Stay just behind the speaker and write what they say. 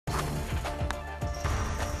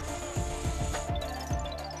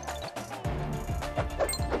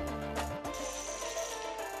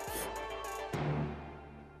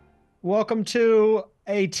Welcome to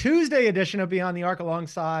a Tuesday edition of Beyond the Arc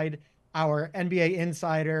alongside our NBA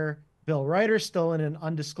insider, Bill Ryder, still in an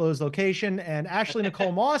undisclosed location, and Ashley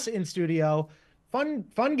Nicole Moss in studio. Fun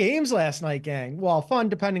games last night, gang. Well, fun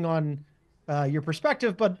depending on your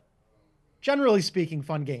perspective, but generally speaking,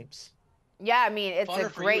 fun games. Yeah, I mean, it's Funner a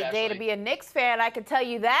for you, great day to Ashley. be a Knicks fan. I can tell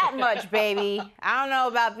you that much, baby. I don't know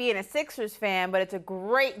about being a Sixers fan, but it's a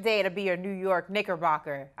great day to be a New York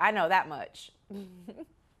Knickerbocker. I know that much.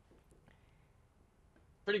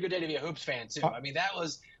 Pretty good day to be a Hoops fan, too. I mean,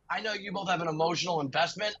 I know you both have an emotional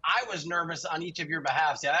investment. I was nervous on each of your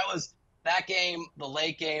behalfs. Yeah, that game, the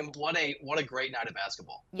late game. What a great night of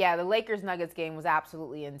basketball. Yeah, the Lakers-Nuggets game was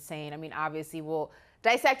absolutely insane. I mean, obviously, we'll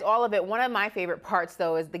dissect all of it. One of my favorite parts,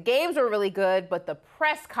 though, is the games were really good, but the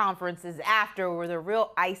press conferences after were the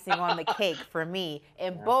real icing on the cake for me.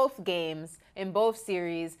 In both games, in both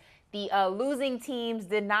series, the losing teams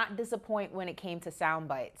did not disappoint when it came to sound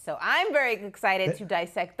bites. So I'm very excited to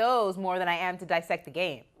dissect those more than I am to dissect the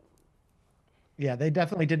game. Yeah, they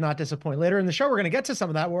definitely did not disappoint. Later in the show, we're going to get to some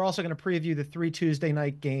of that. We're also going to preview the 3 Tuesday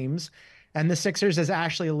night games. And the Sixers, as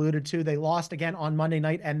Ashley alluded to, they lost again on Monday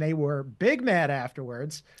night, and they were big mad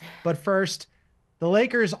afterwards. But first, the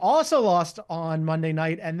Lakers also lost on Monday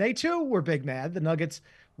night, and they too were big mad. The Nuggets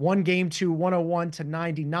won game two,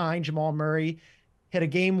 101-99. Jamal Murray hit a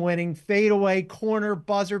game-winning fadeaway corner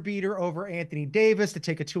buzzer beater over Anthony Davis to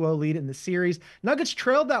take a 2-0 lead in the series. Nuggets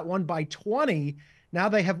trailed that one by 20. Now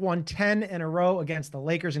they have won 10 in a row against the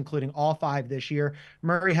Lakers, including all 5 this year.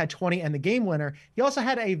 Murray had 20 and the game winner. He also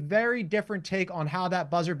had a very different take on how that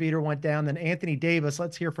buzzer beater went down than Anthony Davis.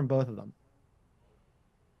 Let's hear from both of them.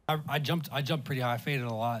 I jumped pretty high. I faded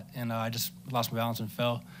a lot, and I just lost my balance and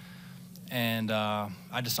fell. And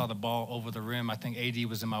I just saw the ball over the rim. I think AD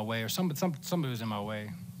was in my way, or somebody was in my way.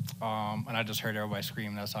 And I just heard everybody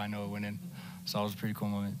scream. That's how I know it went in. So it was a pretty cool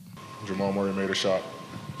moment. Jamal Murray made a shot.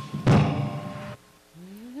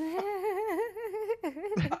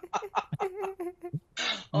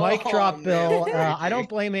 Mic drop, Bill. man. I don't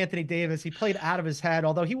blame Anthony Davis. He played out of his head,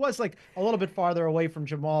 although he was like a little bit farther away from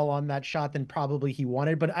Jamal on that shot than probably he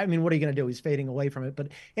wanted. But I mean, what are you going to do? He's fading away from it. But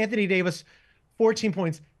Anthony Davis, 14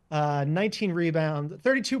 points, 19 rebounds,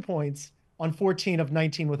 32 points on 14 of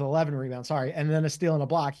 19 with 11 rebounds. Sorry. And then a steal and a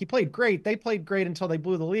block. He played great. They played great until they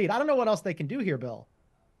blew the lead. I don't know what else they can do here, Bill.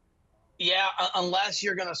 Yeah, unless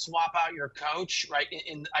you're going to swap out your coach, right,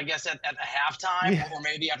 I guess at the halftime or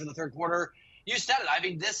maybe after the third quarter. You said it. I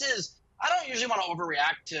mean, I don't usually want to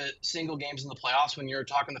overreact to single games in the playoffs when you're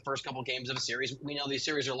talking the first couple games of a series. We know these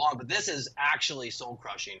series are long, but this is actually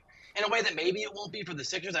soul-crushing in a way that maybe it won't be for the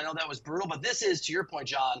Sixers. I know that was brutal, but this is, to your point,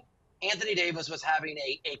 John, Anthony Davis was having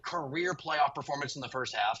a career playoff performance in the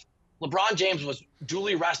first half. LeBron James was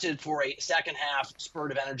duly rested for a second half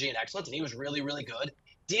spurt of energy and excellence, and he was really, really good.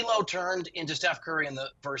 D'Lo turned into Steph Curry in the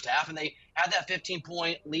first half, and they had that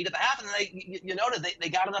 15-point lead at the half, and then you noted they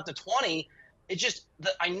got it up to 20. It's just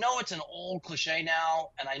I know it's an old cliche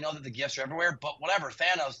now, and I know that the gifts are everywhere, but whatever,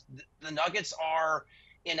 Thanos, the Nuggets are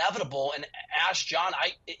inevitable. And ask John,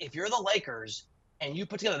 if you're the Lakers and you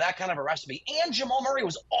put together that kind of a recipe, and Jamal Murray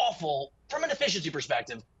was awful from an efficiency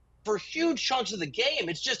perspective for huge chunks of the game,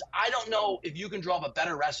 it's just I don't know if you can draw up a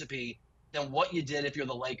better recipe than what you did if you're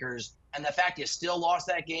the Lakers. And the fact you still lost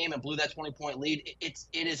that game and blew that 20-point lead, it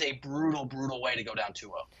is a brutal, brutal way to go down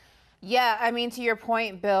 2-0. Yeah, I mean, to your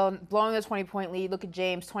point, Bill, blowing the 20-point lead, look at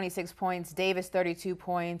James, 26 points, Davis, 32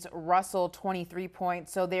 points, Russell, 23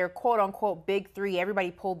 points. So they're quote-unquote big three.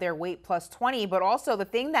 Everybody pulled their weight plus 20. But also the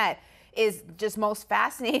thing that is just most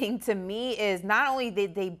fascinating to me is not only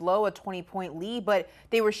did they blow a 20-point lead, but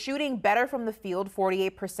they were shooting better from the field,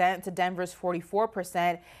 48% to Denver's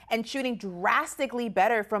 44%, and shooting drastically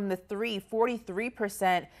better from the three,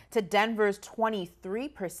 43% to Denver's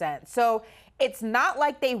 23%. So it's not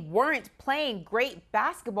like they weren't playing great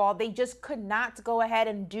basketball. They just could not go ahead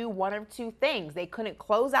and do one of two things. They couldn't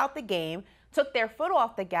close out the game, took their foot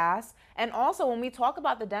off the gas. And also, when we talk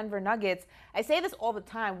about the Denver Nuggets, I say this all the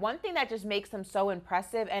time, one thing that just makes them so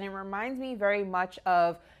impressive, and it reminds me very much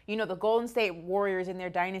of, the Golden State Warriors in their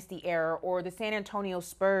dynasty era or the San Antonio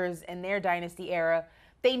Spurs in their dynasty era,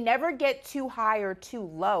 they never get too high or too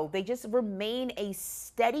low. They just remain a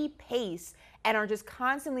steady pace and are just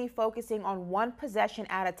constantly focusing on one possession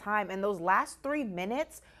at a time. And those last 3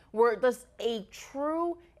 minutes were just a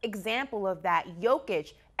true example of that.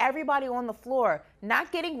 Jokic, everybody on the floor,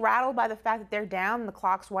 not getting rattled by the fact that they're down and the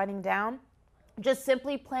clock's winding down, just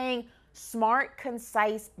simply playing smart,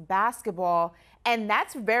 concise basketball. And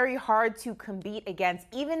that's very hard to compete against,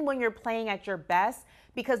 even when you're playing at your best,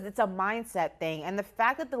 because it's a mindset thing. And the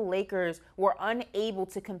fact that the Lakers were unable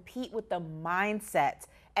to compete with the mindset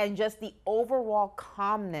and just the overall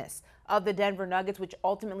calmness of the Denver Nuggets, which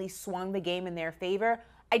ultimately swung the game in their favor.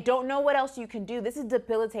 I don't know what else you can do. This is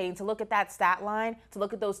debilitating to look at that stat line, to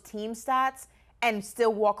look at those team stats, and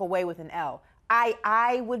still walk away with an L.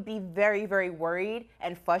 I would be very, very worried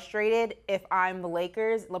and frustrated if I'm the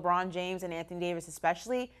Lakers, LeBron James and Anthony Davis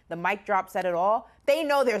especially. The mic drop said it all. They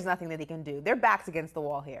know there's nothing that they can do. Their back's against the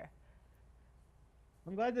wall here.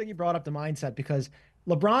 I'm glad that you brought up the mindset because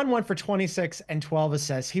LeBron went for 26 and 12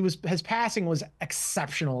 assists. His passing was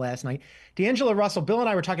exceptional last night. D'Angelo Russell, Bill and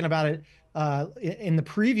I were talking about it in the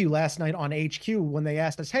preview last night on HQ when they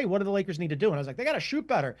asked us, hey, what do the Lakers need to do? And I was like, they got to shoot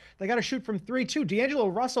better. They got to shoot from 3 too. D'Angelo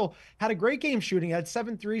Russell had a great game shooting. He had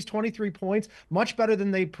 7 threes, 23 points, much better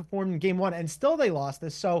than they performed in game 1. And still they lost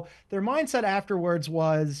this. So their mindset afterwards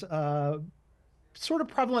was sort of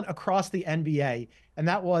prevalent across the NBA. And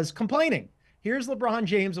that was complaining. Here's LeBron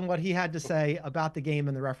James and what he had to say about the game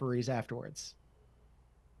and the referees afterwards.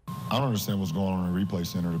 I don't understand what's going on in the replay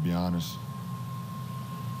center, to be honest.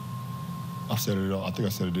 I think I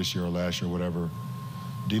said it this year or last year, whatever.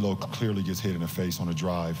 D'Lo clearly gets hit in the face on a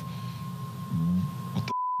drive. What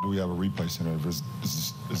the do we have a replay center if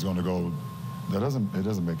it's going to go? It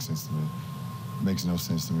doesn't make sense to me. It makes no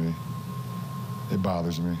sense to me. It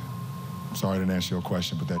bothers me. I'm sorry I didn't answer your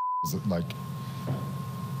question, but that is like.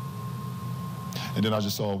 And then I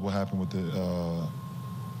just saw what happened with the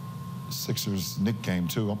Sixers Knicks game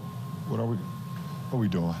too. What are we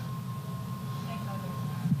doing?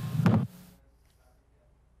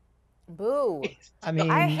 Boo. I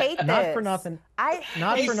mean, I hate this. Not for nothing, Ash,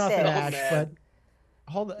 man.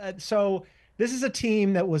 but hold on. So this is a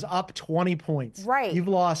team that was up 20 points. Right. You've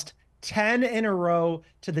lost 10 in a row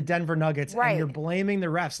to the Denver Nuggets, Right. and you're blaming the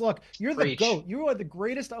refs. Look, you're Preach. the GOAT. You are the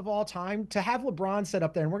greatest of all time. To have LeBron sit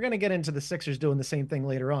up there, and we're going to get into the Sixers doing the same thing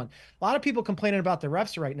later on. A lot of people complaining about the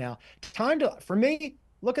refs right now. For me,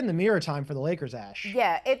 look in the mirror time for the Lakers, Ash.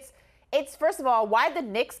 Yeah, it's first of all, why the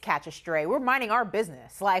Knicks catch a stray? We're minding our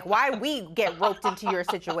business. Like, why we get roped into your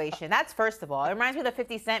situation? That's first of all. It reminds me of the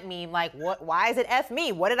 50 Cent meme, like, what? Why is it F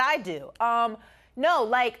me? What did I do? No,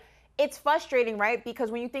 like, it's frustrating, right? Because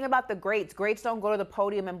when you think about the greats don't go to the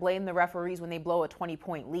podium and blame the referees when they blow a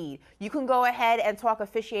 20-point lead. You can go ahead and talk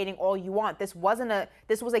officiating all you want. This was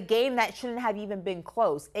a game that shouldn't have even been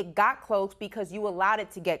close. It got close because you allowed it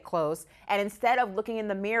to get close. And instead of looking in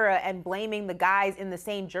the mirror and blaming the guys in the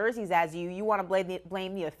same jerseys as you, you want to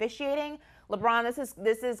blame the officiating. LeBron,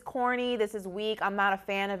 this is corny, this is weak, I'm not a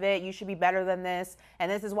fan of it, you should be better than this.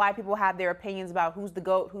 And this is why people have their opinions about who's the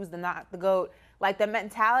GOAT, who's not the GOAT. Like, the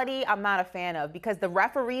mentality, I'm not a fan of, because the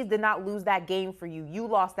referees did not lose that game for you. You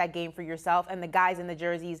lost that game for yourself, and the guys in the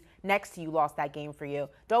jerseys next to you lost that game for you.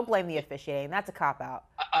 Don't blame the officiating. That's a cop-out.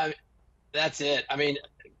 That's it. I mean,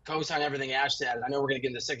 co-sign everything Ash said. I know we're going to get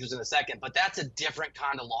into the Sixers in a second, but that's a different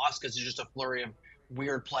kind of loss because it's just a flurry of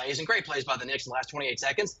weird plays and great plays by the Knicks in the last 28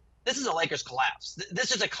 seconds. This is a Lakers collapse.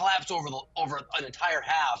 This is a collapse over an entire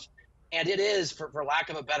half. And it is, for lack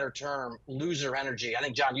of a better term, loser energy. I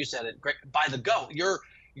think, John, you said it. Great, by the GOAT. You're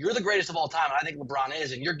the greatest of all time, and I think LeBron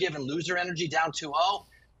is, and you're giving loser energy down 2-0.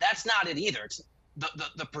 That's not it either. It's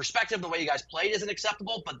the perspective, the way you guys played isn't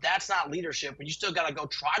acceptable, but that's not leadership. When you still got to go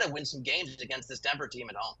try to win some games against this Denver team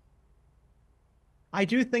at home. I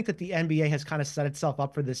do think that the NBA has kind of set itself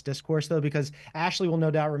up for this discourse, though, because Ashley will no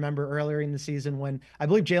doubt remember earlier in the season when I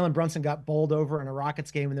believe Jalen Brunson got bowled over in a Rockets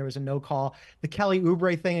game and there was a no call. The Kelly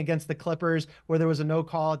Oubre thing against the Clippers where there was a no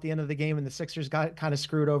call at the end of the game and the Sixers got kind of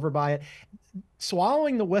screwed over by it.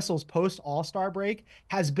 Swallowing the whistles post All-Star break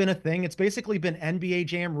has been a thing. It's basically been NBA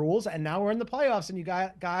Jam rules, and now we're in the playoffs, and you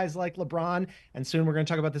got guys like LeBron, and soon we're going to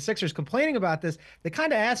talk about the Sixers complaining about this. They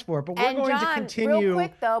kind of asked for it, but we're going to continue. Real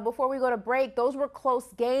quick, though, before we go to break, those were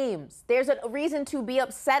close games. There's a reason to be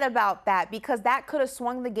upset about that because that could have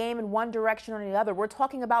swung the game in one direction or the other. We're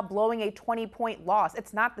talking about blowing a 20-point loss.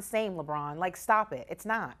 It's not the same, LeBron. Like, stop it. It's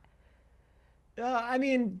not. I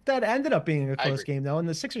mean, that ended up being a close game, though, and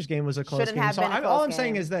the Sixers game was a close game. So all I'm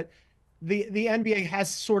saying is that the NBA has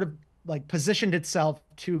sort of like positioned itself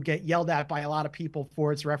to get yelled at by a lot of people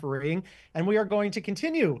for its refereeing, and we are going to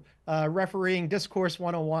continue refereeing Discourse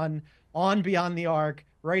 101 on Beyond the Arc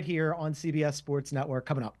right here on CBS Sports Network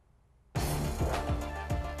coming up.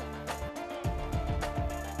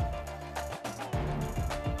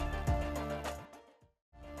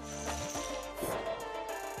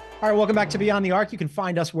 All right, welcome back to Beyond the Arc. You can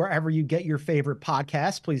find us wherever you get your favorite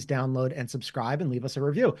podcasts. Please download and subscribe and leave us a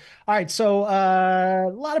review. All right, so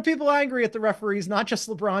a lot of people angry at the referees, not just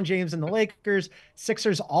LeBron James and the Lakers.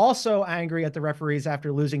 Sixers also angry at the referees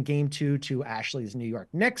after losing Game 2 to Ashley's New York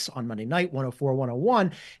Knicks on Monday night,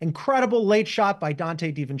 104-101. Incredible late shot by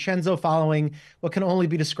Dante DiVincenzo following what can only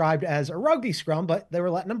be described as a rugby scrum, but they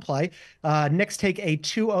were letting him play. Knicks take a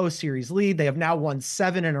 2-0 series lead. They have now won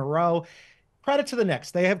 7 in a row. Credit to the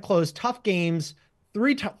Knicks. They have closed tough games,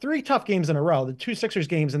 three tough games in a row, the 2 Sixers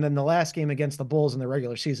games, and then the last game against the Bulls in the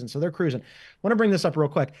regular season. So they're cruising. I want to bring this up real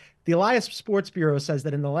quick. The Elias Sports Bureau says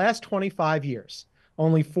that in the last 25 years,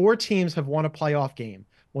 only 4 teams have won a playoff game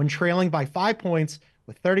when trailing by 5 points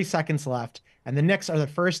with 30 seconds left, and the Knicks are the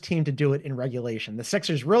first team to do it in regulation. The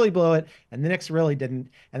Sixers really blew it, and the Knicks really didn't.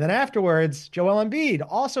 And then afterwards, Joel Embiid,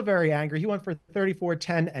 also very angry. He went for 34,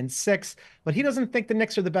 10, and 6, but he doesn't think the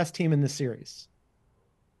Knicks are the best team in this series.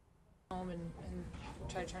 And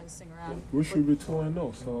try to turn this thing around. We should be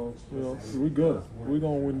 2-0, so we good. We're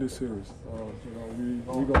gonna win this series.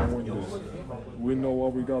 We gonna win this. We know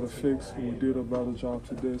what we gotta fix. We did a better job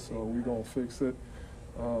today, so we gonna fix it.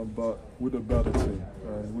 But we're the better team,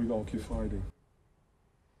 and we're gonna keep fighting.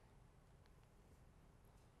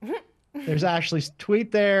 There's Ashley's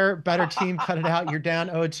tweet there. Better team, cut it out. You're down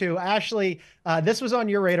 0-2. Ashley, this was on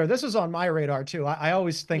your radar. This was on my radar too. I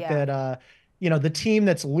always think that the team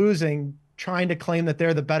that's losing, trying to claim that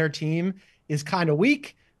they're the better team, is kind of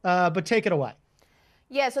weak. But take it away.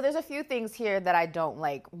 Yeah, so there's a few things here that I don't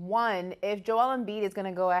like. One, if Joel Embiid is going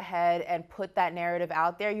to go ahead and put that narrative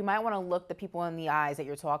out there, you might want to look the people in the eyes that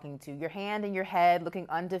you're talking to. Your hand in your head, looking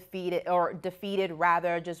undefeated, or defeated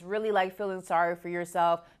rather, just really like feeling sorry for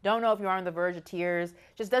yourself. Don't know if you're on the verge of tears.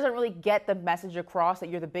 Just doesn't really get the message across that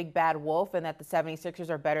you're the big bad wolf and that the 76ers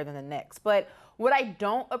are better than the Knicks. But what I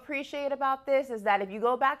don't appreciate about this is that if you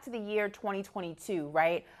go back to the year 2022,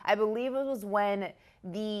 right, I believe it was when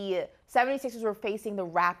the 76ers were facing the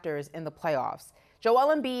Raptors in the playoffs.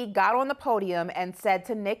 Joel Embiid got on the podium and said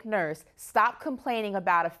to Nick Nurse, stop complaining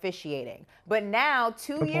about officiating. But now,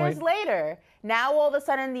 2 years later, now all of a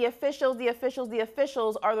sudden the officials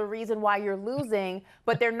are the reason why you're losing,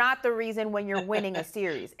 but they're not the reason when you're winning a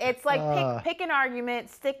series. It's like pick an argument,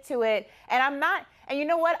 stick to it. And you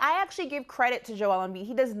know what? I actually give credit to Joel Embiid.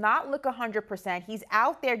 He does not look 100%. He's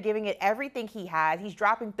out there giving it everything he has. He's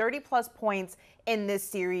dropping 30-plus points in this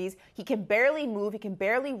series. He can barely move. He can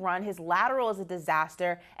barely run. His lateral is a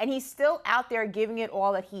disaster. And he's still out there giving it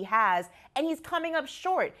all that he has. And he's coming up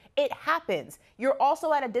short. It happens. You're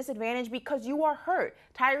also at a disadvantage because you are hurt.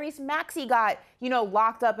 Tyrese Maxey got,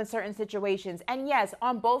 locked up in certain situations. And yes,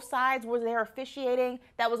 on both sides, was there officiating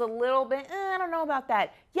that was a little bit, I don't know about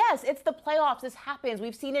that. Yes, it's the playoffs. This happens.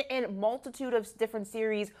 We've seen it in a multitude of different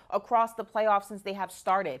series across the playoffs since they have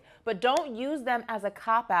started. But don't use them as a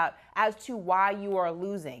cop-out as to why you are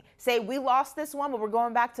losing. Say, we lost this one, but we're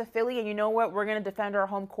going back to Philly, and you know what? We're going to defend our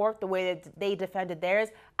home court the way that they defended theirs.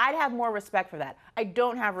 I'd have more respect for that. I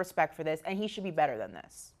don't have respect for this, and he should be better than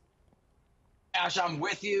this. Ash, I'm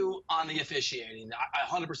with you on the officiating. I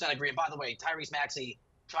 100% agree. And by the way, Tyrese Maxey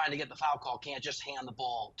trying to get the foul call can't just hand the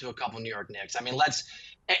ball to a couple New York Knicks. I mean,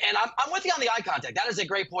 and I'm with you on the eye contact. That is a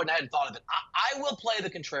great point, and I hadn't thought of it. I will play the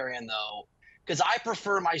contrarian, though, because I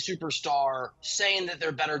prefer my superstar saying that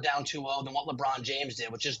they're better down 2-0 than what LeBron James did,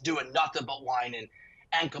 which is doing nothing but whining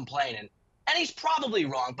and complaining. And he's probably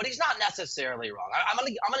wrong, but he's not necessarily wrong. I'm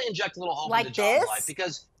gonna inject a little hope into John's life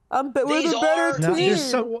because we're the better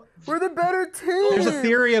team. We're the better team.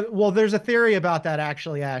 There's a theory about that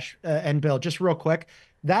actually, Ash and Bill. Just real quick,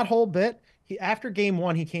 that whole bit. After game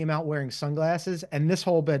 1, he came out wearing sunglasses, and this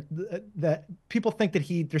whole bit that people think that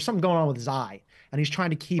there's something going on with his eye, and he's trying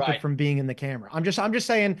to keep it from being in the camera. I'm just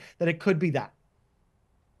saying that it could be that.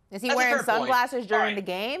 Is he wearing sunglasses during the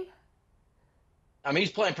game? I mean,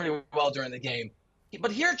 he's playing pretty well during the game,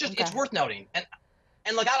 but here it's worth noting, and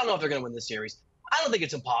look, I don't know if they're going to win this series. I don't think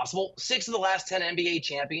it's impossible. 6 of the last 10 NBA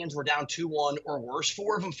champions were down 2-1 or worse.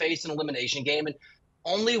 4 of them faced an elimination game, and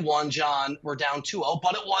only one, John, were down 2-0,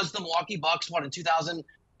 but it was the Milwaukee Bucks, in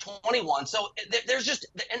 2021. So there's just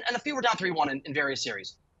 – and a few were down 3-1 in various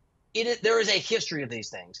series. There is a history of these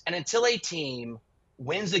things. And until a team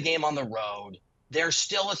wins the game on the road, there's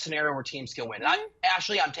still a scenario where teams can win. Mm-hmm.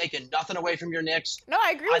 Ashley, I'm taking nothing away from your Knicks. No,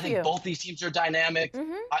 I agree with you. I think both these teams are dynamic.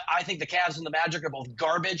 Mm-hmm. I think the Cavs and the Magic are both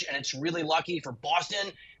garbage, and it's really lucky for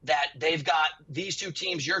Boston that they've got these two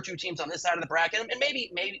teams, your two teams on this side of the bracket, and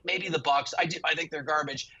maybe the Bucks. I think they're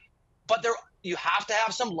garbage. But you have to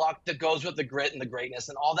have some luck that goes with the grit and the greatness,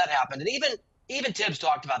 and all that happened. And even Tibbs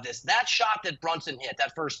talked about this. That shot that Brunson hit,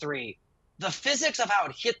 that first three, the physics of how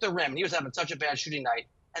it hit the rim, and he was having such a bad shooting night,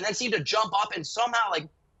 and then seemed to jump up and somehow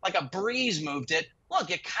like a breeze moved it. Look,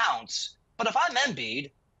 it counts. But if I'm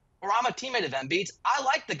Embiid or I'm a teammate of Embiid's, I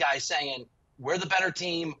like the guy saying, we're the better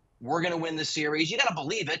team. We're going to win the series. You got to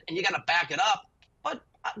believe it, and you got to back it up. But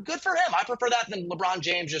good for him. I prefer that than LeBron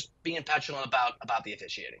James just being petulant about the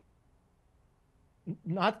officiating.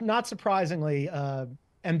 Not surprisingly,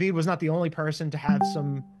 Embiid was not the only person to have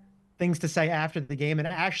some things to say after the game, and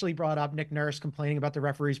it actually brought up Nick Nurse complaining about the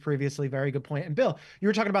referees previously. Very good point. And Bill, you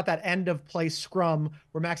were talking about that end of play scrum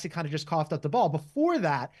where Maxey kind of just coughed up the ball. Before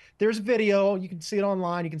that, there's video. You can see it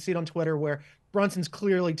online. You can see it on Twitter where Brunson's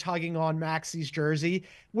clearly tugging on Maxey's jersey,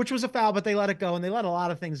 which was a foul, but they let it go, and they let a lot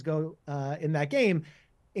of things go in that game,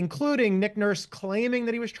 including Nick Nurse claiming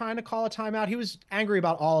that he was trying to call a timeout. He was angry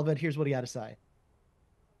about all of it. Here's what he had to say.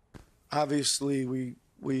 Obviously,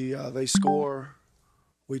 they score.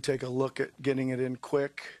 We take a look at getting it in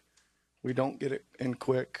quick. We don't get it in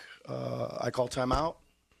quick. I call timeout.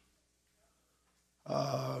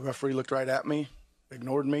 Referee looked right at me,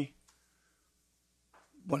 ignored me.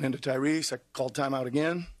 Went into Tyrese. I called timeout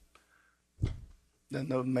again. Then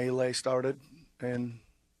the melee started, and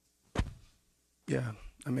yeah,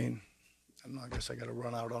 I mean, I guess I got to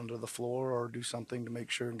run out onto the floor or do something to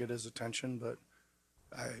make sure and get his attention. But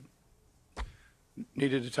I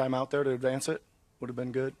needed a timeout there to advance it. Would have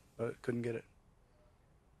been good, but couldn't get it.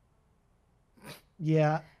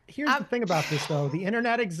 Yeah. Here's the thing about this, though. The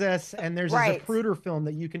internet exists, and there's a Zapruder film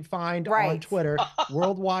that you can find on Twitter.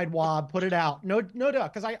 Worldwide Wob, put it out. No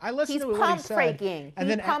doubt, because I listened to what he said. Faking. And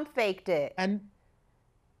he then pump faked it. And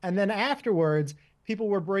then afterwards, people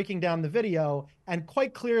were breaking down the video, and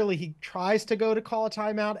quite clearly he tries to go to call a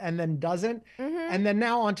timeout and then doesn't. Mm-hmm. And then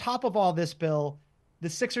now on top of all this, Bill, the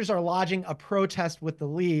Sixers are lodging a protest with the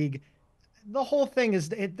league. The whole thing is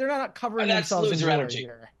they're not covering themselves in glory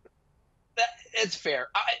here. It's fair.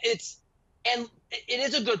 It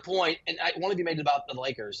is a good point, and I want to be made about the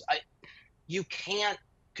Lakers. You can't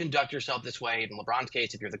conduct yourself this way in LeBron's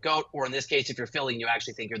case if you're the GOAT, or in this case if you're Philly and you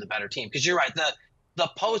actually think you're the better team. Because you're right, the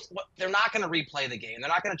post, they're not going to replay the game. They're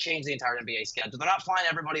not going to change the entire NBA schedule. They're not flying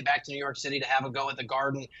everybody back to New York City to have a go at the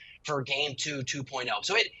Garden for Game 2 2.0.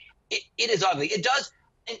 So it is ugly. It does.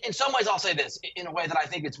 In some ways, I'll say this, in a way that I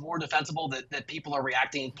think it's more defensible that people are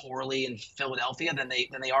reacting poorly in Philadelphia than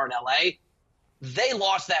they are in LA. They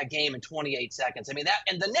lost that game in 28 seconds. I mean,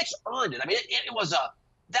 and the Knicks earned it. I mean,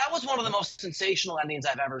 that was one of the most sensational endings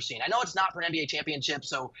I've ever seen. I know it's not for an NBA championship,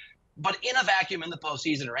 but in a vacuum in the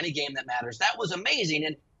postseason or any game that matters, that was amazing.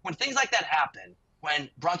 And when things like that happen, when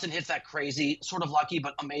Brunson hits that crazy, sort of lucky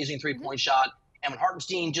but amazing three-point shot, and when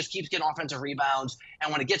Hartenstein just keeps getting offensive rebounds,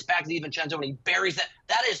 and when it gets back to DiVincenzo and he buries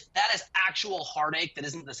that is actual heartache. That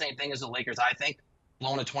isn't the same thing as the Lakers, I think,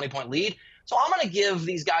 blowing a 20-point lead. So I'm going to give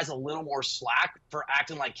these guys a little more slack for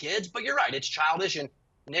acting like kids. But you're right, it's childish. And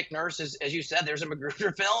Nick Nurse, as you said, there's a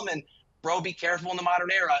Magruder film. And, bro, be careful in the modern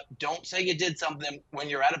era. Don't say you did something when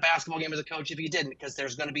you're at a basketball game as a coach if you didn't, because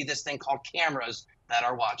there's going to be this thing called cameras that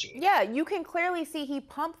are watching. Yeah, you can clearly see he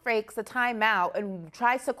pump fakes the timeout and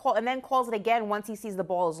tries to call and then calls it again once he sees the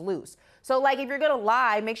ball is loose. So, like, if you're going to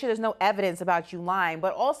lie, make sure there's no evidence about you lying.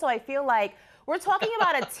 But also, I feel like we're talking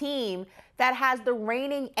about a team that has the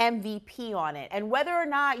reigning MVP on it. And whether or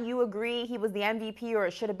not you agree he was the MVP or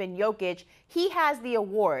it should have been Jokic, he has the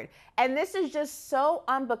award. And this is just so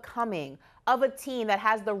unbecoming of a team that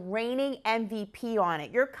has the reigning MVP on it.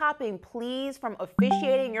 You're copping pleas from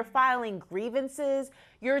officiating. You're filing grievances.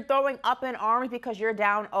 You're throwing up in arms because you're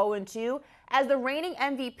down 0-2. As the reigning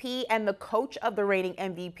MVP and the coach of the reigning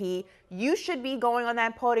MVP, you should be going on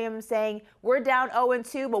that podium saying, we're down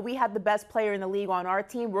 0-2, but we have the best player in the league on our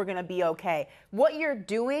team. We're going to be okay. What you're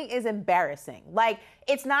doing is embarrassing. Like,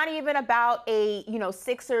 it's not even about a,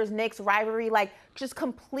 Sixers-Knicks rivalry, like, just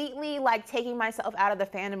completely, like, taking myself out of the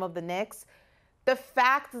fandom of the Knicks. The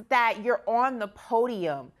fact that you're on the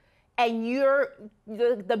podium and you're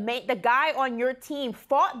the guy on your team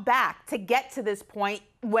fought back to get to this point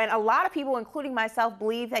when a lot of people, including myself,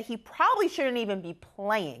 believe that he probably shouldn't even be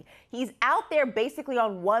playing. He's out there basically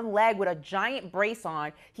on one leg with a giant brace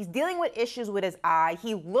on. He's dealing with issues with his eye.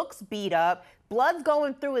 He looks beat up. Blood's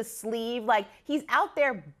going through his sleeve. Like, he's out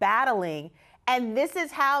there battling. And this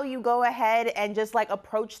is how you go ahead and just, like,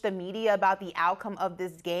 approach the media about the outcome of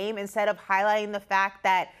this game instead of highlighting the fact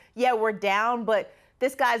that, yeah, we're down, but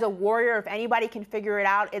this guy's a warrior. If anybody can figure it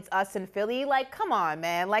out, it's us in Philly. Like, come on,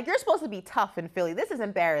 man. Like, you're supposed to be tough in Philly. This is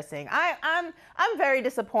embarrassing. I'm very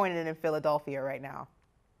disappointed in Philadelphia right now.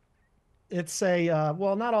 It's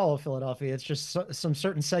well, not all of Philadelphia. It's just some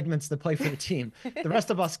certain segments that play for the team. The rest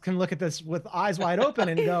of us can look at this with eyes wide open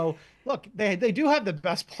and go, look, they do have the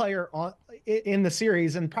best player in the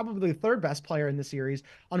series and probably the third best player in the series.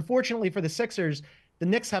 Unfortunately for the Sixers, the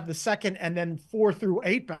Knicks have the second and then 4 through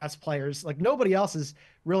 8 best players. Like nobody else is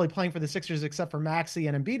really playing for the Sixers except for Maxey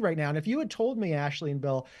and Embiid right now. And if you had told me, Ashley and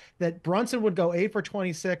Bill, that Brunson would go 8 for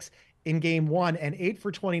 26 in game 1 and 8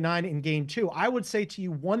 for 29 in game 2, I would say to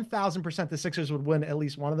you 1,000% the Sixers would win at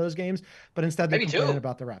least one of those games, but instead they're complaining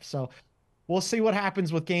about the refs. So we'll see what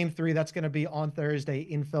happens with game 3. That's going to be on Thursday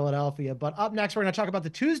in Philadelphia. But up next, we're going to talk about the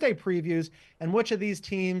Tuesday previews and which of these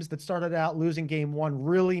teams that started out losing game 1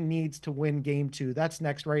 really needs to win game 2. That's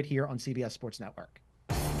next right here on CBS Sports Network.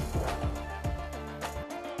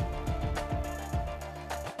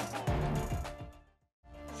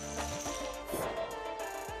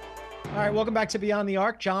 All right, welcome back to Beyond the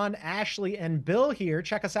Arc. John, Ashley, and Bill here.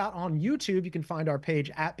 Check us out on YouTube. You can find our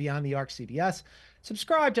page at Beyond the Arc CBS.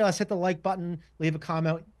 Subscribe to us, hit the like button, leave a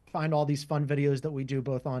comment, find all these fun videos that we do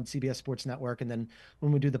both on CBS Sports Network and then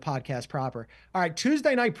when we do the podcast proper. All right,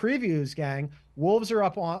 Tuesday night previews, gang. Wolves are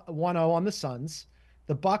up 1-0 on the Suns.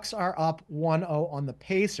 The Bucks are up 1-0 on the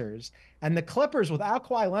Pacers. And the Clippers without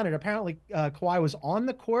Kawhi Leonard, apparently Kawhi was on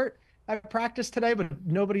the court at practice today, but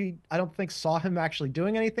nobody, I don't think, saw him actually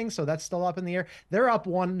doing anything, so that's still up in the air. They're up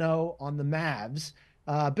 1-0 on the Mavs.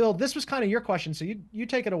 Bill, this was kind of your question, so you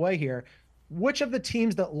take it away here. Which of the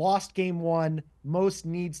teams that lost game 1 most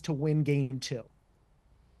needs to win game 2?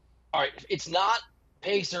 All right, it's not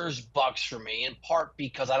Pacers Bucks for me, in part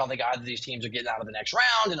because I don't think either of these teams are getting out of the next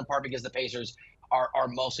round, and in part because the Pacers are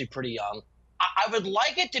mostly pretty young. I would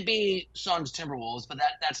like it to be Suns Timberwolves, but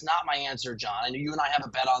that's not my answer, John. I know you and I have a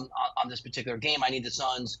bet on this particular game. I need the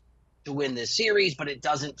Suns to win this series, but it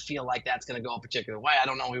doesn't feel like that's going to go a particular way. I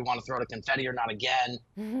don't know if we want to throw the confetti or not again,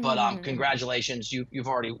 but congratulations, you've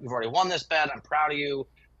already won this bet. I'm proud of you.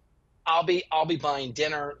 I'll be buying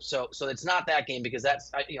dinner, so it's not that game because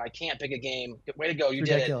that's I can't pick a game. Way to go, you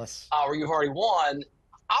Ridiculous. Did it. Or you've already won.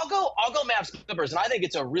 I'll go Mavs Clippers, and I think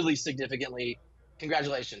it's a really significantly.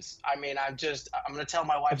 Congratulations. I mean, I'm going to tell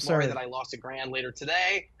my wife, Lori, that I lost $1,000 later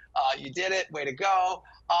today. You did it. Way to go.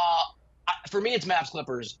 For me, it's Mavs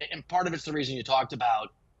Clippers, and part of it's the reason you talked about.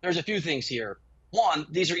 There's a few things here. One,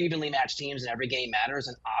 these are evenly matched teams, and every game matters,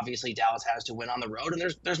 and obviously Dallas has to win on the road,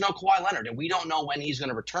 and there's no Kawhi Leonard, and we don't know when he's going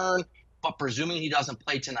to return, but presuming he doesn't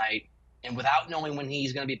play tonight, and without knowing when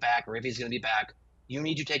he's going to be back or if he's going to be back, you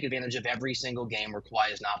need to take advantage of every single game where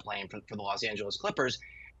Kawhi is not playing for the Los Angeles Clippers.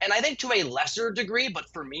 And I think to a lesser degree, but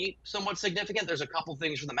for me, somewhat significant, there's a couple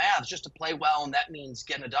things for the Mavs just to play well, and that means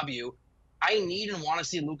getting a W. I need and want to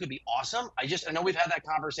see Luka be awesome. I know we've had that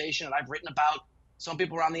conversation, and I've written about some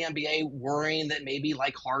people around the NBA worrying that maybe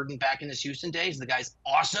like Harden back in his Houston days, the guy's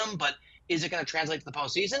awesome, but is it going to translate to the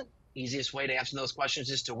postseason? Easiest way to answer those questions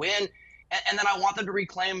is to win. And then I want them to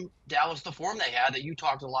reclaim Dallas, the form they had that you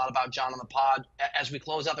talked a lot about, John, on the pod, as we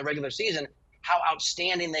close out the regular season. How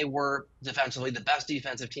outstanding they were defensively, the best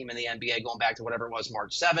defensive team in the NBA going back to whatever it was,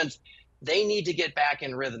 March 7th. They need to get back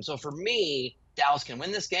in rhythm. So for me, Dallas can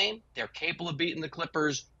win this game. They're capable of beating the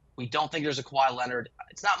Clippers. We don't think there's a Kawhi Leonard.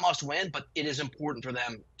 It's not must win, but it is important for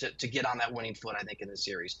them to get on that winning foot, I think, in this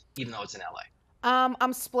series, even though it's in LA.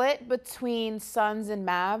 I'm split between Suns and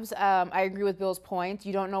Mavs. I agree with Bill's point.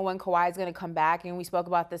 You don't know when Kawhi is going to come back, and we spoke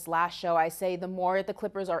about this last show. I say the more the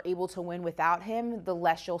Clippers are able to win without him, the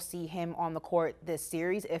less you'll see him on the court this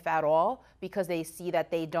series, if at all, because they see that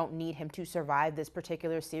they don't need him to survive this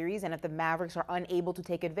particular series. And if the Mavericks are unable to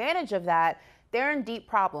take advantage of that, they're in deep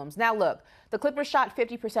problems. Now, look, the Clippers shot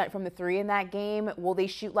 50% from the 3 in that game. Will they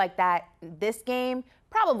shoot like that this game?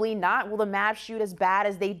 Probably not. Will the Mavs shoot as bad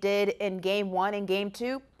as they did in game 1 and game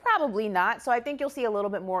 2? Probably not. So I think you'll see a little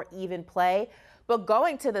bit more even play. But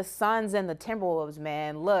going to the Suns and the Timberwolves,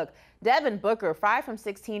 man, look, Devin Booker, 5 from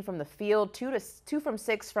 16 from the field, 2 from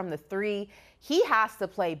 6 from the 3. He has to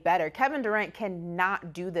play better. Kevin Durant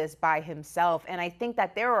cannot do this by himself. And I think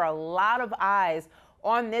that there are a lot of eyes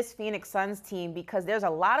on this Phoenix Suns team because there's a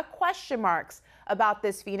lot of question marks about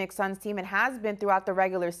this Phoenix Suns team and has been throughout the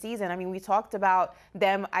regular season. I mean, we talked about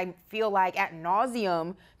them, I feel like, ad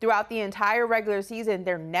nauseum throughout the entire regular season.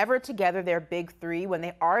 They're never together, they're big 3. When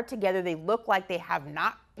they are together, they look like they have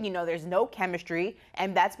not, there's no chemistry,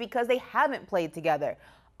 and that's because they haven't played together.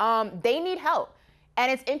 They need help. And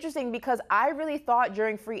it's interesting because I really thought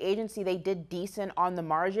during free agency they did decent on the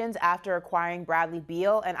margins after acquiring Bradley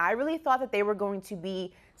Beal. And I really thought that they were going to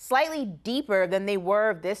be slightly deeper than they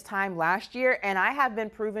were this time last year. And I have been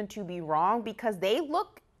proven to be wrong because they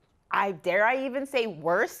look, dare I even say,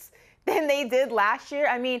 worse than they did last year.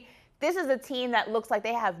 I mean, this is a team that looks like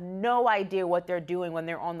they have no idea what they're doing when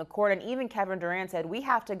they're on the court. And even Kevin Durant said, we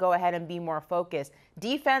have to go ahead and be more focused.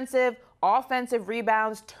 Defensive, offensive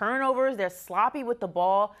rebounds, turnovers, they're sloppy with the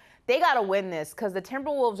ball. They got to win this because the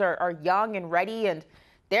Timberwolves are young and ready, and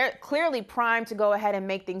they're clearly primed to go ahead and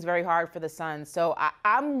make things very hard for the Suns. So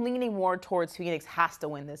I'm leaning more towards Phoenix has to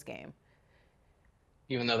win this game.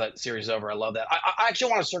 Even though that series is over, I love that. I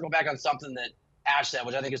actually want to circle back on something that Ash said,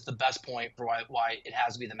 which I think is the best point for why it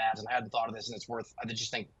has to be the Mavs. And I hadn't thought of this, and it's worth, I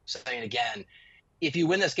just think, saying again. If you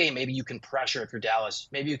win this game, maybe you can pressure if you're Dallas.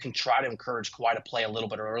 Maybe you can try to encourage Kawhi to play a little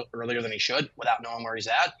bit earlier than he should without knowing where he's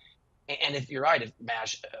at. And if you're right,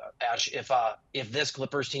 Ash, if this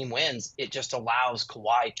Clippers team wins, it just allows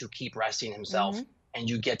Kawhi to keep resting himself, and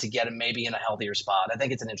you get him maybe in a healthier spot. I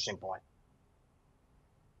think it's an interesting point.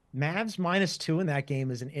 Mavs -2 in that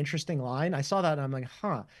game is an interesting line. I saw that and I'm like,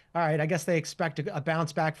 all right, I guess they expect a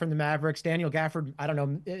bounce back from the Mavericks. Daniel Gafford, I don't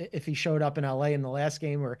know if he showed up in LA in the last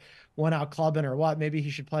game or went out clubbing or what. Maybe he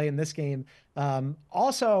should play in this game.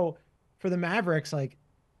 Also, for the Mavericks, like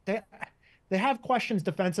they have questions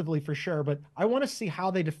defensively for sure, but I want to see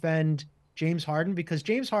how they defend James Harden, because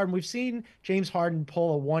James Harden, we've seen James Harden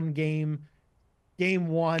pull a game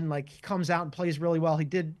one, like he comes out and plays really well. He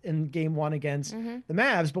did in game one against the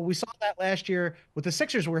Mavs, but we saw that last year with the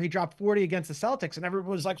Sixers where he dropped 40 against the Celtics and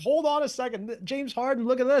everyone was like, hold on a second, James Harden,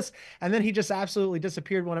 look at this. And then he just absolutely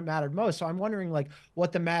disappeared when it mattered most. So I'm wondering like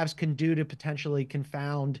what the Mavs can do to potentially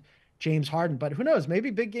confound James Harden, but who knows,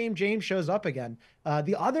 maybe big game James shows up again.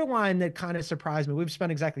 The other line that kind of surprised me, we've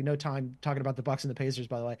spent exactly no time talking about the Bucks and the Pacers,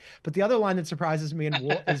 by the way, but the other line that surprises me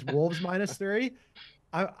is Wolves -3.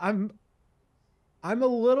 I'm a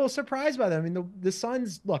little surprised by that. I mean, the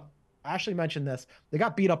Suns, look, Ashley mentioned this. They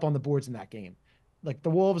got beat up on the boards in that game. Like the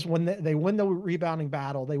Wolves, when they win the rebounding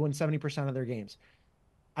battle, they win 70% of their games.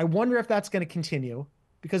 I wonder if that's going to continue,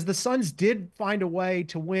 because the Suns did find a way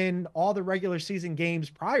to win all the regular season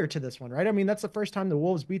games prior to this one, right? I mean, that's the first time the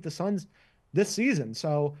Wolves beat the Suns this season.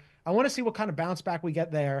 So I want to see what kind of bounce back we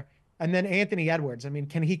get there. And then Anthony Edwards, I mean,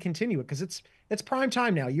 can he continue it? Because it's prime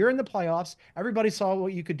time now. You're in the playoffs. Everybody saw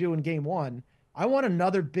what you could do in game one. I want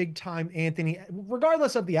another big time Anthony,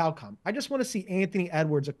 regardless of the outcome. I just want to see Anthony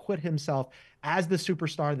Edwards acquit himself as the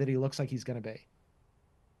superstar that he looks like he's going to be.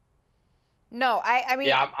 No, I mean,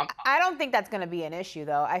 yeah, I don't think that's going to be an issue,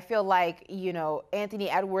 though. I feel like, Anthony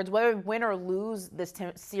Edwards, whether win or lose this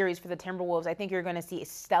series for the Timberwolves, I think you're going to see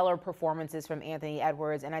stellar performances from Anthony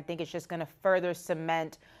Edwards, and I think it's just going to further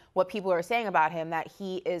cement what people are saying about him, that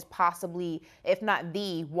he is possibly, if not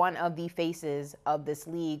one of the faces of this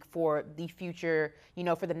league for the future,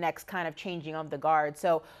 for the next kind of changing of the guard.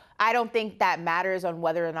 So I don't think that matters on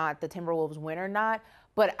whether or not the Timberwolves win or not.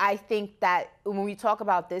 But I think that when we talk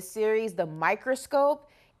about this series, the microscope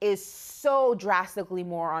is so drastically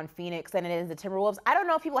more on Phoenix than it is the Timberwolves. I don't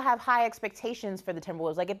know if people have high expectations for the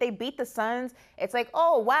Timberwolves. Like, if they beat the Suns, it's like,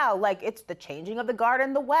 oh, wow, like, it's the changing of the guard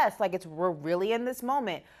in the West. Like, we're really in this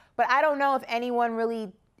moment. But I don't know if anyone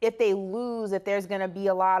really, if they lose, if there's going to be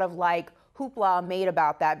a lot of, like, hoopla made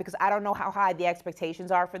about that, because I don't know how high the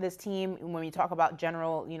expectations are for this team when we talk about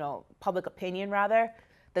general, public opinion, rather.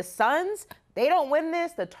 The Suns, they don't win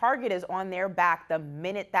this, the target is on their back the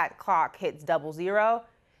minute that clock hits 00,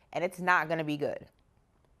 and it's not going to be good.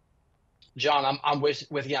 John, I'm with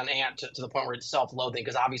you on Ant to the point where it's self-loathing,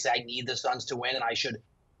 because obviously I need the Suns to win, and I should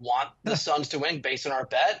want the Suns to win based on our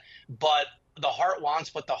bet. But the heart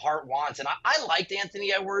wants what the heart wants. And I liked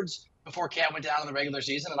Anthony Edwards before Cat went down in the regular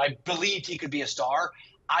season, and I believed he could be a star.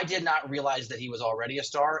 I did not realize that he was already a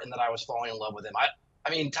star and that I was falling in love with him. I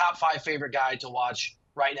mean, top 5 favorite guy to watch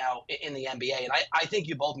right now in the NBA. And I think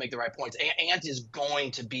you both make the right points. Ant is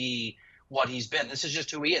going to be what he's been. This is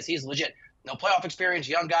just who he is. He's legit. No playoff experience,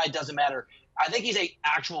 young guy, doesn't matter. I think he's a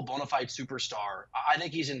actual bona fide superstar. I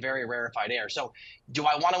think he's in very rarefied air. So do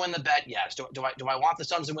I want to win the bet? Yes. Do I want the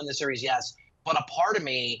Suns to win the series? Yes. But a part of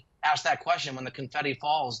me asked that question when the confetti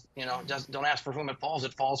falls, don't ask for whom it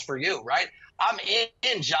falls for you, right? I'm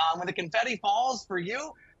in, John. When the confetti falls for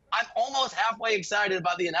you, I'm almost halfway excited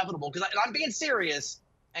about the inevitable, because I'm being serious,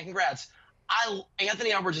 and congrats.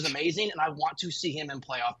 Anthony Edwards is amazing, and I want to see him in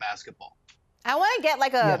playoff basketball. I want to get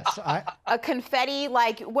like a confetti,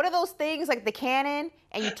 like, what are those things, like the cannon,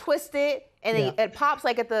 and you twist it, and it pops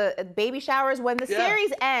like at the baby showers. When the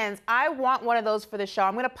series ends, I want one of those for the show.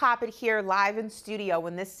 I'm going to pop it here live in studio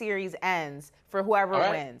when this series ends for whoever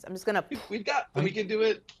wins. I'm just going to. We can do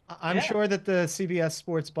it. I'm sure that the CBS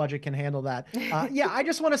Sports budget can handle that. I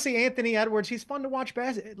just want to see Anthony Edwards. He's fun to watch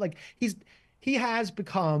basketball. Like, he has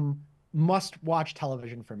become must-watch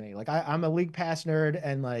television for me. Like, I'm a League Pass nerd,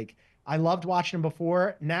 and like, I loved watching him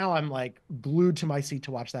before. Now I'm like glued to my seat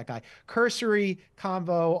to watch that guy. Cursory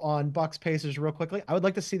convo on Bucks Pacers real quickly. I would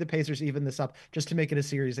like to see the Pacers even this up just to make it a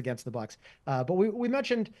series against the Bucks. But we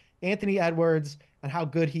mentioned Anthony Edwards and how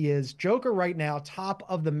good he is. Joker right now, top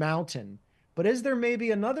of the mountain. But is there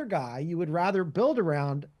maybe another guy you would rather build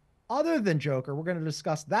around other than Joker? We're going to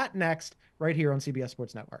discuss that next right here on CBS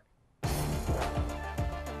Sports Network.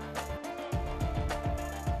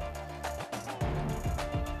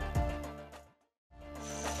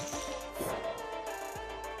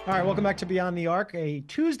 All right, welcome back to Beyond the Arc, a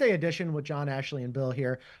Tuesday edition with John, Ashley, and Bill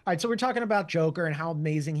here. All right, so we're talking about Joker and how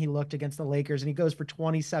amazing he looked against the Lakers, and he goes for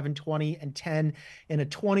 27, 20, and 10 in a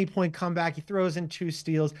 20-point comeback. He throws in 2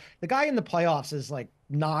 steals. The guy in the playoffs is like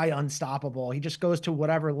nigh unstoppable. He just goes to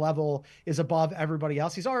whatever level is above everybody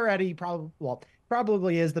else. He's already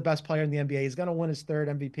probably is the best player in the NBA. He's going to win his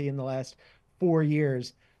 3rd MVP in the last 4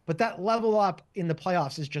 years. But that level up in the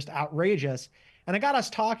playoffs is just outrageous. And it got us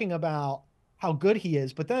talking about how good he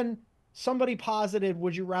is, but then somebody posited,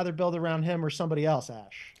 would you rather build around him or somebody else,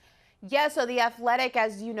 Ash? Yeah, so The Athletic,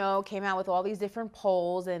 as you know, came out with all these different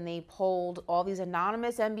polls, and they polled all these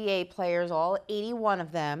anonymous NBA players, all 81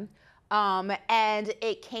 of them, and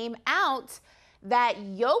it came out that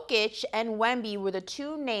Jokic and Wemby were the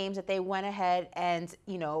 2 names that they went ahead and,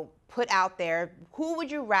 put out there. Who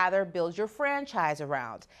would you rather build your franchise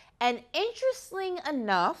around? And interesting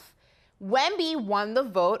enough, Wemby won the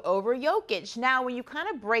vote over Jokic. Now, when you kind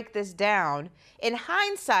of break this down, in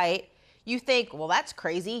hindsight, you think, well, that's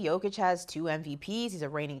crazy. Jokic has 2 MVPs. He's a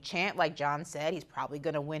reigning champ. Like John said, he's probably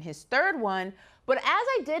going to win his 3rd one. But as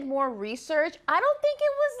I did more research, I don't think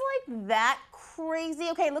it was like that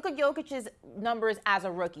crazy. Okay, look at Jokic's numbers as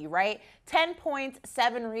a rookie, right? 10 points,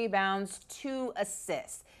 7 rebounds, 2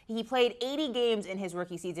 assists. He played 80 games in his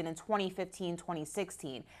rookie season in 2015,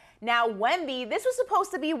 2016. Now, Wemby, this was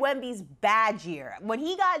supposed to be Wemby's bad year. When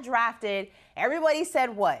he got drafted, everybody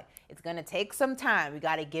said what? It's going to take some time. We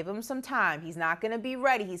got to give him some time. He's not going to be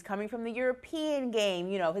ready. He's coming from the European game.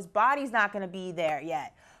 His body's not going to be there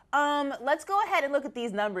yet. Let's go ahead and look at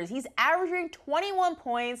these numbers. He's averaging 21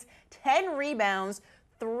 points, 10 rebounds,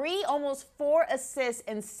 almost 4 assists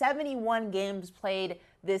in 71 games played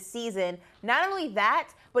this season. Not only that,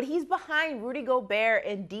 but he's behind Rudy Gobert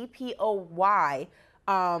in DPOY,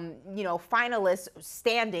 finalist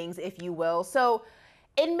standings, if you will. So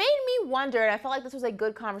it made me wonder, and I felt like this was a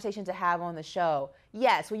good conversation to have on the show.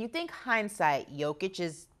 Yes, when you think hindsight, Jokic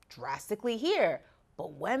is drastically here,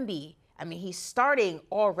 but Wemby, he's starting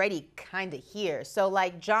already kind of here. So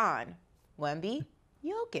like John, Wemby,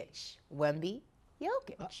 Jokic, Wemby,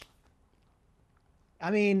 Jokic.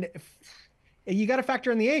 You got to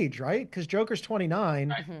factor in the age, right? Because Joker's 29.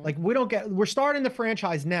 Right. Like we're starting the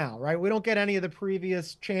franchise now, right? We don't get any of the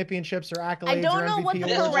previous championships or accolades. I don't know what the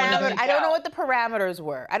parameters. I don't know what the parameters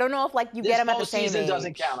were. I don't know if you get them at the same age. This postseason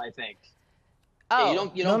doesn't count, I think. Oh, yeah,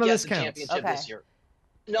 you don't get the championship this year.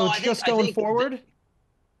 No, so it's just going forward.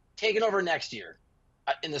 Taking over next year,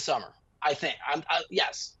 in the summer. I think.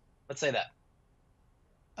 Yes, let's say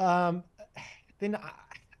that. Then.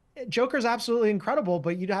 Joker's absolutely incredible,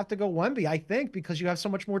 but you'd have to go Wemby, I think, because you have so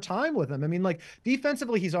much more time with him.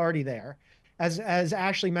 Defensively, he's already there. As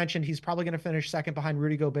Ashley mentioned, he's probably going to finish 2nd behind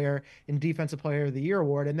Rudy Gobert in Defensive Player of the Year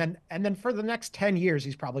award, and then for the next 10 years,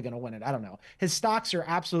 he's probably going to win it. I don't know. His stocks are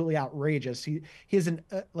absolutely outrageous. He is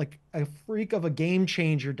a freak of a game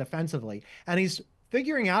changer defensively, and he's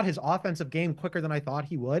figuring out his offensive game quicker than I thought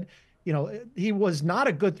he would. He was not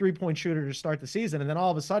a good 3-point shooter to start the season, and then all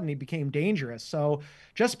of a sudden he became dangerous. So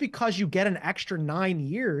just because you get an extra 9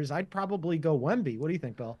 years, I'd probably go Wemby. What do you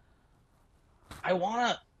think, Bill? I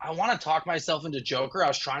want to talk myself into Joker. I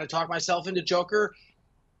was trying to talk myself into Joker.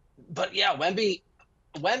 But yeah, Wemby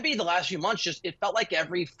the last few months, it felt like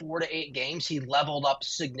every 4 to 8 games he leveled up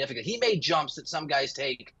significantly. He made jumps that some guys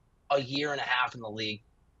take a year and a half in the league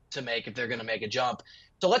to make if they're going to make a jump.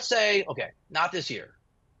 So let's say, okay, not this year.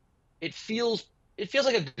 It feels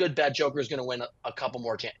like a good bet Joker is going to win a couple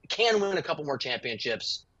more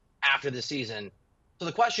championships after the season. So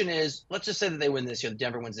the question is, let's just say that they win this year,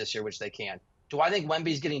 Denver wins this year, which they can. Do I think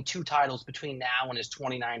Wemby's getting 2 titles between now and his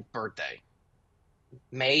 29th birthday?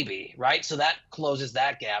 Maybe, right? So that closes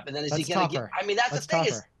that gap. And then is he going to get? That's the thing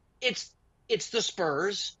tougher. It's the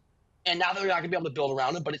Spurs, and now they're not going to be able to build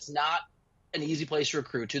around him. But it's not an easy place to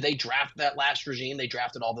recruit to. They drafted that last regime. They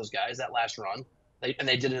drafted all those guys that last run. And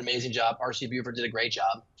they did an amazing job. R.C. Buford did a great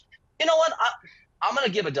job. You know what? I'm going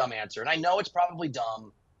to give a dumb answer, and I know it's probably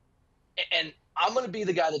dumb. And I'm going to be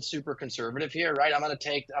the guy that's super conservative here, right? I'm going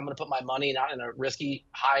to put my money not in a risky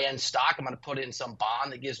high-end stock. I'm going to put it in some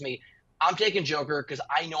bond that gives me – I'm taking Joker because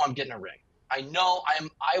I know I'm getting a ring. I know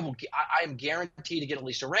I am guaranteed to get at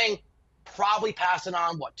least a ring, probably passing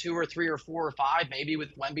on 2 or 3 or 4 or 5, maybe with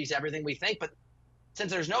Wemby's everything we think. But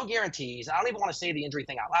since there's no guarantees, I don't even want to say the injury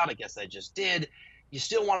thing out loud. I guess I just did. You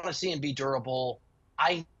still want to see him be durable.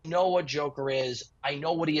 I know what Joker is. I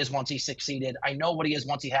know what he is once he's succeeded. I know what he is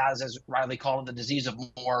once he has, as Riley called it, the disease of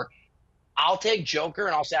more. I'll take Joker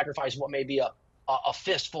and I'll sacrifice what may be a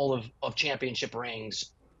fistful of championship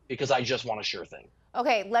rings because I just want a sure thing.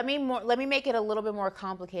 Okay, let me make it a little bit more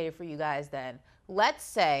complicated for you guys then. Let's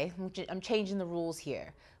say, I'm changing the rules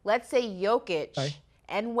here. Let's say Jokic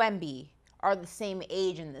and Wemby are the same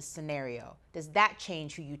age in this scenario. Does that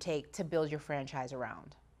change who you take to build your franchise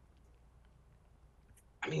around?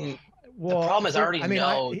 I mean, the problem is I already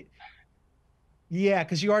know. Yeah,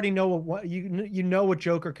 because you already know what you know what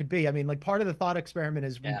Joker could be. I mean, like part of the thought experiment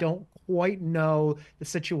is we don't quite know the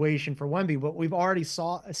situation for Wemby, but we've already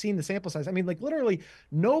seen the sample size. I mean, like literally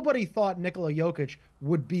nobody thought Nikola Jokic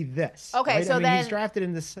would be this. Okay, right? so then he's drafted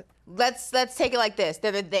in this. Let's take it like this: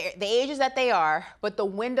 they're the ages that they are, but the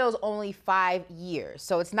window's only 5 years.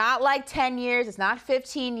 So it's not like 10 years, it's not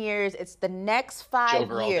 15 years, it's the next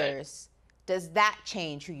 5 years. Does that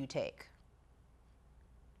change who you take?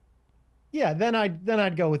 Yeah, then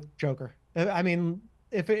I'd go with Joker. I mean,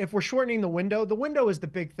 if we're shortening the window is the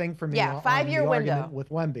big thing for me. Yeah, 5-year window with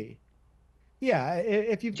Wemby. Yeah,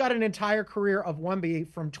 if you've got an entire career of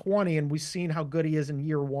Wemby from 20 and we've seen how good he is in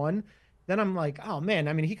year 1, then I'm like, oh man,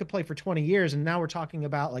 I mean, he could play for 20 years and now we're talking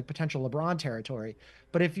about like potential LeBron territory.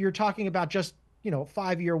 But if you're talking about just,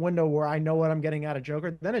 5-year window where I know what I'm getting out of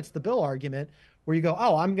Joker, then it's the Bill argument where you go,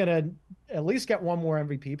 oh, I'm going to at least get one more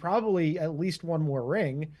MVP, probably at least one more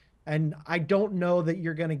ring. And I don't know that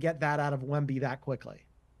you're going to get that out of Wemby that quickly.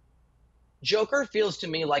 Joker feels to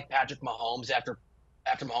me like Patrick Mahomes after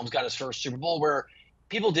Mahomes got his first Super Bowl, where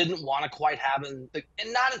people didn't want to quite have him.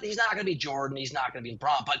 And he's not going to be Jordan, he's not going to be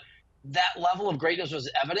LeBron, but that level of greatness was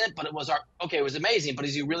evident. But it was it was amazing. But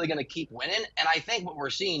is he really going to keep winning? And I think what we're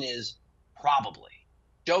seeing is probably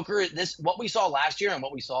Joker. What we saw last year and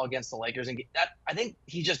what we saw against the Lakers, and that I think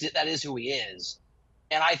that is who he is.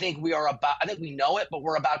 And I think we know it, but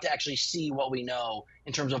we're about to actually see what we know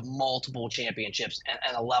in terms of multiple championships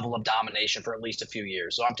and a level of domination for at least a few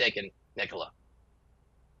years. So I'm taking Nikola.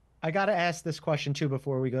 I got to ask this question too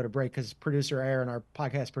before we go to break, because producer Aaron, our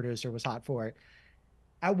podcast producer, was hot for it.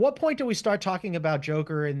 At what point do we start talking about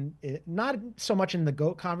Joker and not so much in the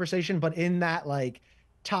GOAT conversation, but in that like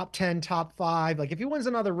top 10, top 5, like if he wins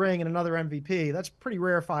another ring and another MVP, that's pretty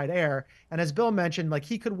rarefied air. And as Bill mentioned, like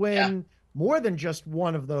he could win more than just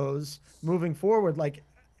one of those moving forward. Like,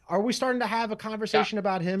 are we starting to have a conversation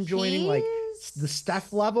about him joining like the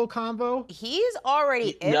Steph level combo? He's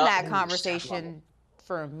already in that conversation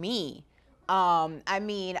for me. I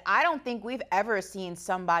mean, I don't think we've ever seen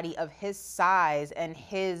somebody of his size and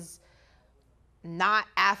his not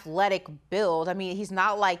athletic build. I mean, he's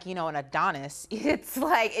not like, an Adonis. It's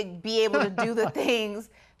like be able to do the things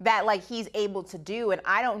that like he's able to do. And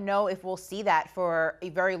I don't know if we'll see that for a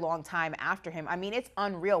very long time after him. I mean, it's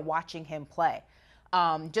unreal watching him play.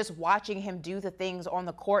 Just watching him do the things on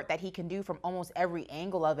the court that he can do from almost every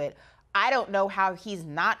angle of it. I don't know how he's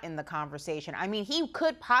not in the conversation. I mean, he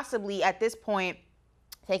could possibly at this point,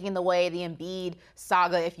 taking away the Embiid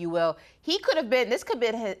saga, if you will, could have been his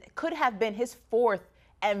 4th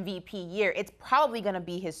MVP year. It's probably going to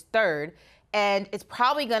be his 3rd. And it's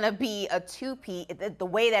probably going to be a 2-peat, the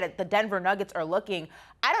way that the Denver Nuggets are looking.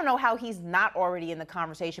 I don't know how he's not already in the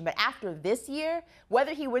conversation. But after this year,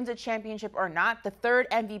 whether he wins a championship or not, the 3rd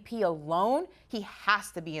MVP alone, he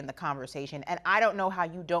has to be in the conversation. And I don't know how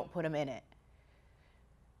you don't put him in it.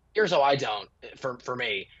 Here's how I don't. For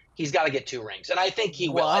me, he's got to get 2 rings. And I think he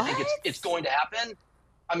will. I think it's going to happen.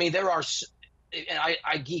 I mean, there are – and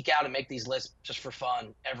I geek out and make these lists just for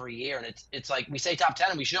fun every year. And it's like we say top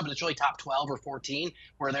 10 and we should, but it's really top 12 or 14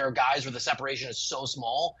 where there are guys where the separation is so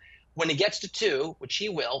small. When he gets to 2, which he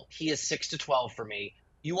will, he is 6 to 12 for me.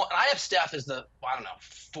 And I have Steph as the,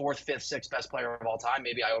 4th, 5th, 6th best player of all time.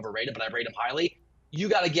 Maybe I overrate it, but I rate him highly. You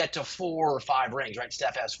got to get to 4 or 5 rings, right?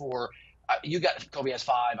 Steph has 4. Kobe has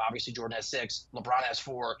 5. Obviously, Jordan has 6. LeBron has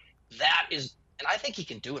 4. That is, and I think he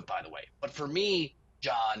can do it, by the way. But for me,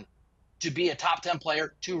 John, to be a top 10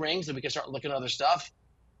 player, 2 rings, and we can start looking at other stuff,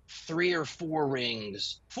 3 or 4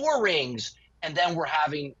 rings. 4 rings, and then we're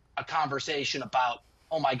having a conversation about,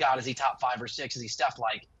 oh my God, is he top 5 or 6? Is he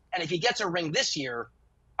Steph-like? And if he gets a ring this year,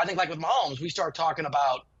 I think like with Mahomes, we start talking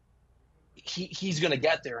about he's going to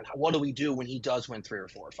get there, and what do we do when he does win 3 or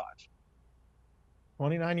 4 or 5?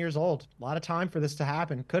 29 years old. A lot of time for this to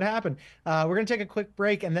happen. Could happen. We're going to take a quick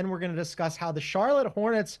break, and then we're going to discuss how the Charlotte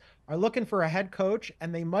Hornets are looking for a head coach,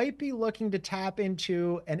 and they might be looking to tap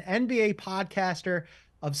into an NBA podcaster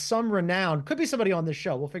of some renown. Could be somebody on this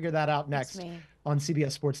show. We'll figure that out next on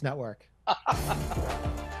CBS Sports Network. All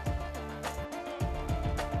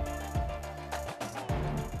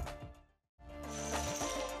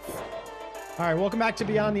right, welcome back to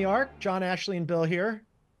Beyond the Arc. John, Ashley, and Bill here.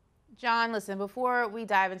 John, listen, before we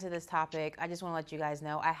dive into this topic, I just want to let you guys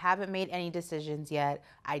know I haven't made any decisions yet.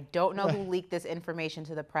 I don't know who leaked this information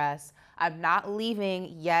to the press. I'm not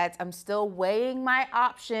leaving yet. I'm still weighing my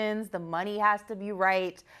options. The money has to be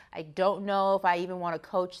right. I don't know if I even want to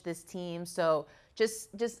coach this team. So just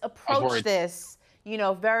approach this,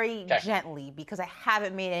 very gently, because I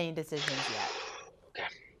haven't made any decisions yet.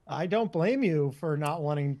 I don't blame you for not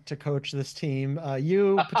wanting to coach this team.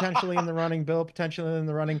 You potentially in the running, Bill potentially in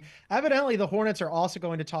the running. Evidently, the Hornets are also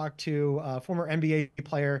going to talk to former NBA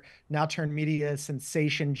player, now turned media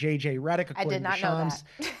sensation, JJ Redick. I did not know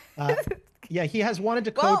that. Yeah, he has wanted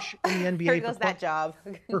to coach in the NBA. Here goes that job.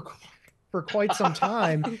 for quite some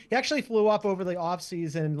time. He actually flew up over the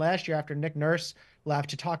offseason last year after Nick Nurse left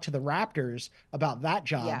to talk to the Raptors about that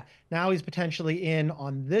job. Yeah. Now he's potentially in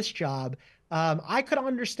on this job. I could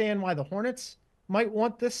understand why the Hornets might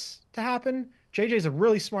want this to happen. JJ's a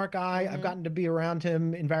really smart guy. I've gotten to be around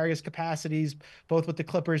him in various capacities, both with the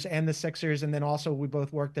Clippers and the Sixers. And then also we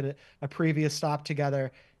both worked at a previous stop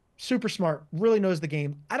together. Super smart, really knows the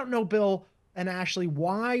game. I don't know, Bill and Ashley,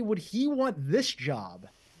 why would he want this job?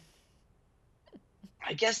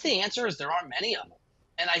 I guess the answer is there aren't many of them.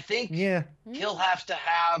 And I think he'll have to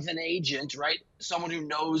have an agent, right? Someone who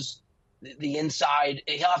knows the inside.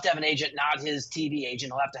 He'll have to have an agent, not his TV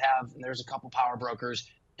agent. He'll have to have, and there's a couple power brokers.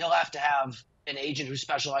 He'll have to have an agent who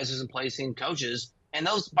specializes in placing coaches. And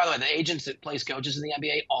those, by the way, the agents that place coaches in the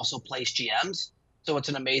NBA also place GMs. So it's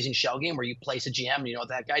an amazing shell game where you place a GM and you know what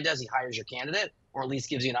that guy does? He hires your candidate, or at least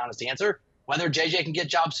gives you an honest answer, whether JJ can get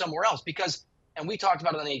jobs somewhere else. Because, and we talked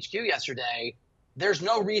about it on HQ yesterday, there's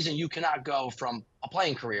no reason you cannot go from a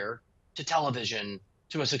playing career to television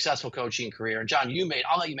to a successful coaching career. And John,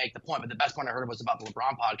 I'll let you make the point, but the best point I heard was about the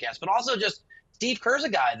LeBron podcast, but also just Steve Kerr's a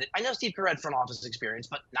guy that I know Steve Kerr had front office experience,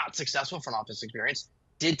 but not successful front office experience,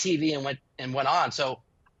 did TV and went on. So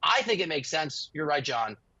I think it makes sense. You're right,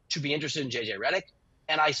 John, to be interested in JJ Redick.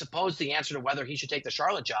 And I suppose the answer to whether he should take the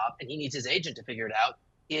Charlotte job, and he needs his agent to figure it out,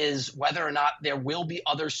 is whether or not there will be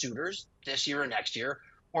other suitors this year or next year,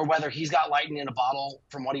 or whether he's got lightning in a bottle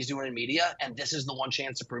from what he's doing in media, and this is the one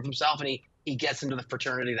chance to prove himself, and he gets into the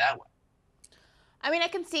fraternity that way. I mean, I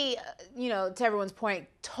can see, to everyone's point,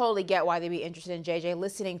 totally get why they'd be interested in JJ.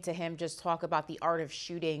 Listening to him just talk about the art of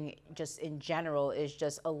shooting just in general is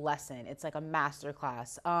just a lesson. It's like a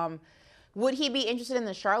masterclass. Would he be interested in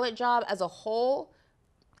the Charlotte job as a whole?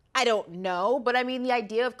 I don't know, but I mean, the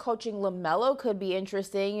idea of coaching LaMelo could be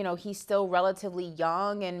interesting. He's still relatively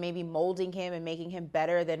young, and maybe molding him and making him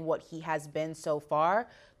better than what he has been so far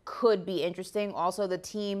could be interesting. Also, the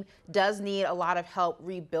team does need a lot of help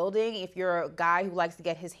rebuilding. If you're a guy who likes to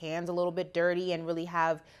get his hands a little bit dirty and really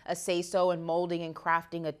have a say-so in molding and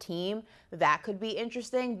crafting a team, that could be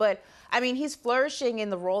interesting. But I mean, he's flourishing in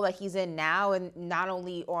the role that he's in now, and not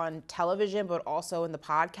only on television, but also in the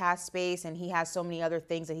podcast space. And he has so many other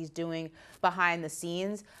things that he's doing behind the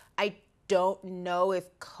scenes. I don't know if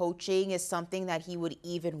coaching is something that he would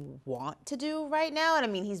even want to do right now. And I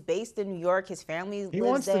mean, he's based in New York. His family lives there. He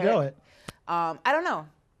wants to do it. I don't know.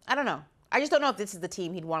 I just don't know if this is the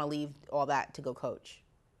team he'd want to leave all that to go coach.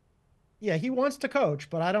 Yeah, he wants to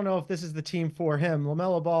coach, but I don't know if this is the team for him.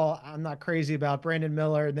 LaMelo Ball, I'm not crazy about. Brandon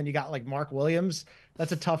Miller, and then you got like Mark Williams.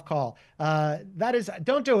 That's a tough call.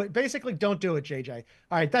 Don't do it. Basically, don't do it, JJ.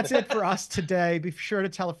 All right, that's it for us today. Be sure to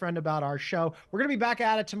tell a friend about our show. We're going to be back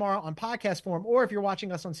at it tomorrow on podcast form, or if you're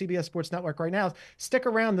watching us on CBS Sports Network right now, stick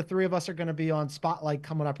around. The three of us are going to be on Spotlight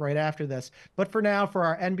coming up right after this. But for now, for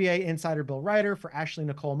our NBA insider Bill Ryder, for Ashley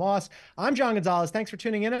Nicole Moss, I'm John Gonzalez. Thanks for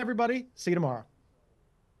tuning in, everybody. See you tomorrow.